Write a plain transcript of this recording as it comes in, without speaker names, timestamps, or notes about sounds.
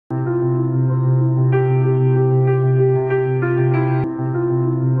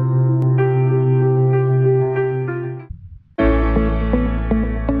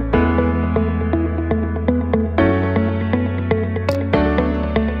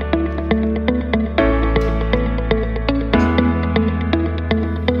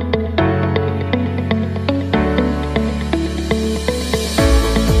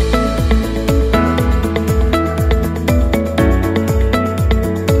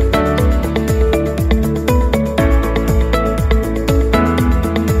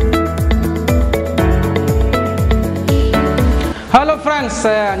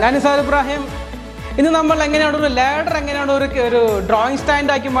ഞാൻ നിസാർ ഇബ്രാഹിം. ഇന്ന് നമ്മൾ എങ്ങനെയാണ് ഒരു ലാഡർ എങ്ങനെയാണ് ഒരു ഡ്രോയിങ്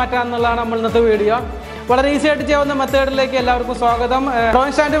സ്റ്റാൻഡ് ആക്കി മാറ്റാം എന്നുള്ളതാണ് നമ്മൾ ഇന്നത്തെ വീഡിയോ. വളരെ ഈസി ആയിട്ട് ചെയ്യാവുന്ന മെത്തേഡിലേക്ക് എല്ലാവർക്കും സ്വാഗതം.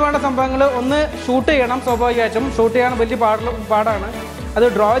 ഡ്രോയിങ് സ്റ്റാൻഡ് വേണ്ട സംഭവങ്ങൾ ഒന്ന് ഷൂട്ട് ചെയ്യണം. സ്വാഭാവികമായിട്ടും ഷൂട്ട് ചെയ്യാൻ വലിയ പാടാണ്. അത്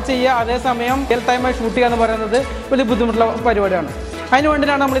ഡ്രോ ചെയ്യുക, അതേസമയം റിയൽ ടൈമായി ഷൂട്ട് ചെയ്യുക എന്ന് പറയുന്നത് വലിയ ബുദ്ധിമുട്ടുള്ള പരിപാടിയാണ്. അതിന്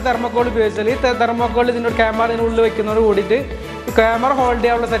വേണ്ടിയിട്ടാണ് നമ്മൾ ഈ തെർമോക്കോൾ ഉപയോഗിച്ചത്. ഈ തെർമോക്കോൾ ഇതിൻ്റെ ക്യാമറ ഇതിനുള്ളിൽ വെക്കുന്നതോട് കൂടിയിട്ട് ക്യാമറ ഹോൾഡ്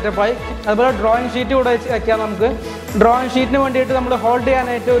ചെയ്യാനുള്ള സെറ്റപ്പായി. അതുപോലെ ഡ്രോയിങ് ഷീറ്റ് കൂടെ വയ്ക്കാം. നമുക്ക് ഡ്രോയിങ് ഷീറ്റിന് വേണ്ടിയിട്ട് നമ്മൾ ഹോൾഡ്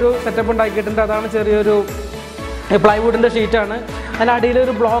ചെയ്യാനായിട്ട് ഒരു സെറ്റപ്പ് ഉണ്ടാക്കിയിട്ടുണ്ട്. അതാണ് ചെറിയൊരു പ്ലൈവുഡിൻ്റെ ഷീറ്റാണ്. അതിനടിയിൽ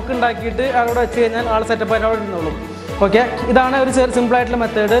ഒരു ബ്ലോക്ക് ഉണ്ടാക്കിയിട്ട് അവിടെ വെച്ച് കഴിഞ്ഞാൽ ആൾ സെറ്റപ്പായിട്ട് അവിടെ ഇരുന്നോളും. ഓക്കെ, ഇതാണ് ഒരു സിമ്പിളായിട്ടുള്ള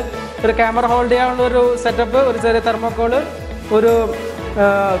മെത്തേഡ്. ഒരു ക്യാമറ ഹോൾഡ് ചെയ്യാനുള്ള ഒരു സെറ്റപ്പ്, ഒരു ചെറിയ തെർമോക്കോൾ, ഒരു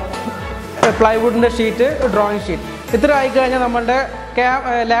പ്ലൈവുഡിൻ്റെ ഷീറ്റ്, ഡ്രോയിങ് ഷീറ്റ്. ഇത്ര ആയിക്കഴിഞ്ഞാൽ നമ്മളുടെ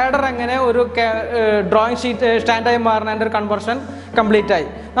ലാഡർ എങ്ങനെ ഒരു ഡ്രോയിങ് ഷീറ്റ് സ്റ്റാൻഡായി മാറുന്നതിൻ്റെ ഒരു കൺവേർഷൻ കംപ്ലീറ്റ് ആയി.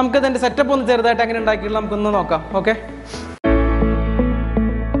 നമുക്കിതിൻ്റെ സെറ്റപ്പ് ഒന്ന് ചെറുതായിട്ട് എങ്ങനെ ഉണ്ടാക്കിയിട്ട് നമുക്കൊന്ന് നോക്കാം. ഓക്കെ,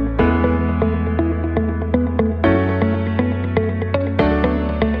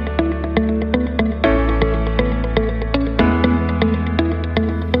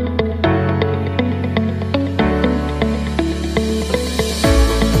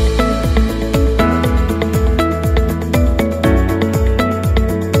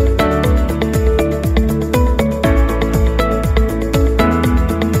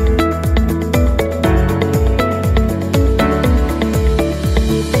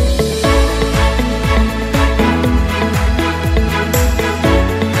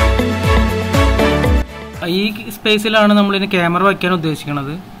 ഈ സ്പേസിലാണ് നമ്മളിതിന് ക്യാമറ വയ്ക്കാൻ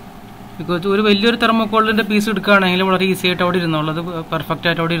ഉദ്ദേശിക്കുന്നത്. ബിക്കോസ് ഒരു വലിയൊരു തെർമോക്കോളിൻ്റെ പീസ് എടുക്കുകയാണെങ്കിൽ വളരെ ഈസി ആയിട്ട് അവിടെ ഇരുന്നോളൂ, അത് പെർഫെക്റ്റ്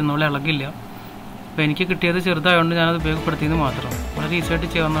ആയിട്ട് അവിടെ ഇരുന്നോളൂ, ഇളകില്ല. അപ്പോൾ എനിക്ക് കിട്ടിയത് ചെറുതായതുകൊണ്ട് ഞാനത് ഉപയോഗപ്പെടുത്തിയെന്ന് മാത്രം. വളരെ ഈസി ആയിട്ട്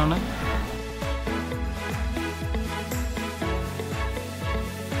ചെയ്യാവുന്നതാണ്.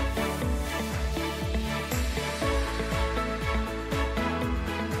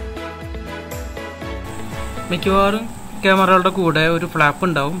 മിക്കവാറും ക്യാമറകളുടെ കൂടെ ഒരു ഫ്ലാപ്പ്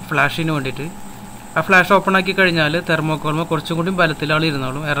ഉണ്ടാവും ഫ്ലാഷിന് വേണ്ടിയിട്ട്. ആ ഫ്ലാഷ് ഓപ്പൺ ആക്കി കഴിഞ്ഞാൽ തെർമോക്കോളുമ്പോൾ കുറച്ചും കൂടി ബലത്തിലാണ്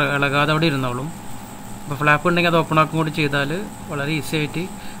ഇരുന്നോളും, ഇളകാതെ അവിടെ ഇരുന്നോളും. അപ്പോൾ ഫ്ലാപ്പ് ഉണ്ടെങ്കിൽ അത് ഓപ്പൺ ആക്കും കൂടി ചെയ്താൽ വളരെ ഈസി ആയിട്ട്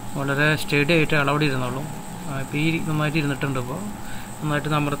വളരെ സ്റ്റഡി ആയിട്ട് അവിടെ ഇരുന്നോളും. ഇപ്പോൾ ഈ നന്നായിട്ട് ഇരുന്നിട്ടുണ്ട്. ഇപ്പോൾ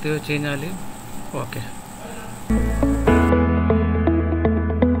നന്നായിട്ട് അമർത്തി വെച്ച് കഴിഞ്ഞാൽ ഓക്കെ.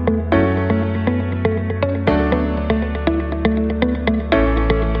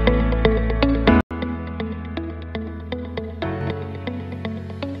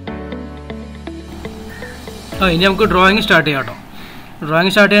 ഇനി നമുക്ക് ഡ്രോയിങ് സ്റ്റാർട്ട് ചെയ്യാം കേട്ടോ.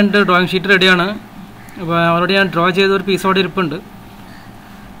 ഡ്രോയിങ് സ്റ്റാർട്ട് ചെയ്യാനായിട്ട് ഡ്രോയിങ് ഷീറ്റ് റെഡിയാണ്. അപ്പോൾ ഓൾറെഡി ഞാൻ ഡ്രോ ചെയ്ത ഒരു പീസ് അവിടെ ഇരിപ്പുണ്ട്.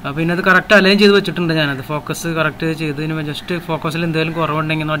 അപ്പോൾ പിന്നെ അത് കറക്റ്റ് അലൈൻ ചെയ്ത് വെച്ചിട്ടുണ്ട്. ഞാനത് ഫോക്കസ് കറക്റ്റ് ചെയ്തതിന് ജസ്റ്റ് ഫോക്കസിൽ എന്തെങ്കിലും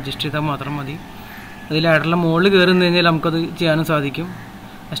കുറവുണ്ടെങ്കിൽ ഒന്ന് അഡ്ജസ്റ്റ് ചെയ്താൽ മാത്രം മതി. അതിൽ ലാഡറിൻ്റെ മുകളിൽ കയറി നിന്ന് കഴിഞ്ഞാൽ നമുക്കത് ചെയ്യാനും സാധിക്കും.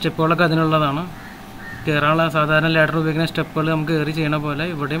 സ്റ്റെപ്പുകളൊക്കെ അതിനുള്ളതാണ്. കയറാനുള്ള സാധാരണ ലാഡർ ഉപയോഗിക്കുന്ന സ്റ്റെപ്പുകൾ നമുക്ക് കയറി ചെയ്യണ പോലെ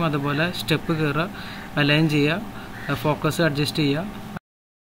ഇവിടെയും അതുപോലെ സ്റ്റെപ്പ് കയറുക, അലൈൻ ചെയ്യുക, ഫോക്കസ് അഡ്ജസ്റ്റ് ചെയ്യുക.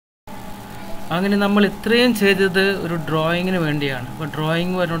 അങ്ങനെ നമ്മൾ ഇത്രയും ചെയ്തത് ഒരു ഡ്രോയിങ്ങിന് വേണ്ടിയാണ്. അപ്പോൾ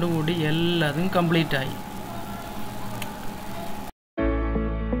ഡ്രോയിങ് വരുന്നതോടുകൂടി എല്ലാതും കംപ്ലീറ്റ് ആയി.